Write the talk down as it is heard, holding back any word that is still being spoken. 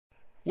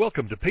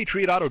Welcome to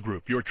Patriot Auto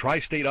Group, your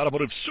tri-state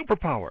automotive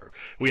superpower.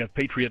 We have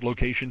Patriot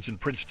locations in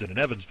Princeton and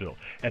Evansville,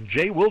 and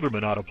J.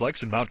 Wilderman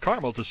Autoplex in Mount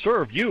Carmel to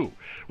serve you.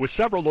 With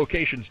several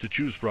locations to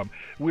choose from,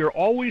 we are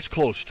always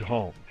close to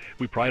home.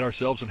 We pride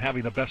ourselves in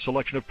having the best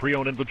selection of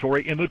pre-owned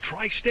inventory in the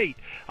tri-state.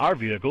 Our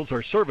vehicles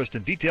are serviced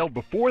and detailed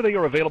before they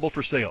are available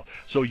for sale,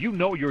 so you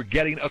know you're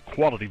getting a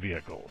quality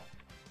vehicle.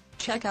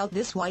 Check out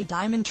this white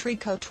diamond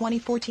Trico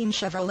 2014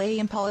 Chevrolet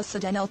Impala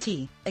Sedan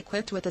LT,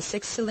 equipped with a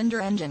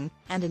 6-cylinder engine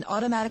and an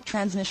automatic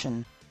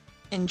transmission.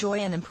 Enjoy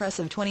an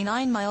impressive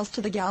 29 miles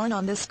to the gallon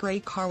on this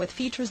great car with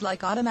features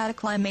like automatic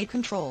climate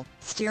control,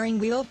 steering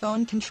wheel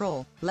phone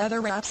control,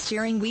 leather-wrapped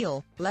steering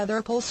wheel, leather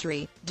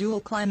upholstery, dual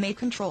climate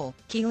control,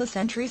 keyless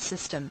entry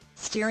system,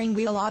 steering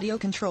wheel audio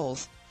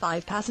controls,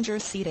 5-passenger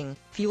seating,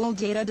 fuel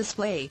data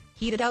display,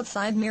 heated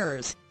outside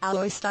mirrors,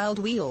 alloy-styled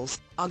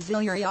wheels,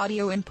 auxiliary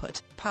audio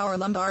input, power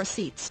lumbar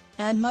seats,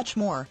 and much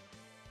more.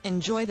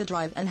 Enjoy the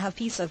drive and have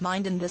peace of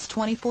mind in this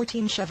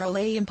 2014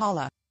 Chevrolet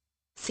Impala.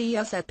 See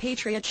us at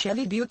Patriot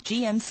Chevy Buick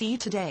GMC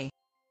today.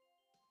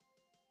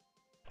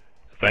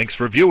 Thanks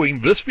for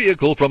viewing this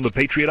vehicle from the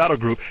Patriot Auto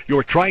Group,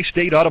 your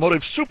tri-state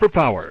automotive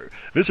superpower.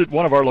 Visit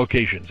one of our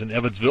locations in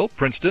Evansville,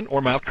 Princeton,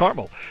 or Mount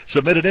Carmel.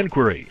 Submit an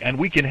inquiry, and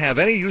we can have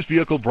any used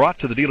vehicle brought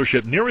to the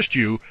dealership nearest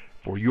you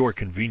for your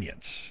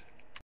convenience.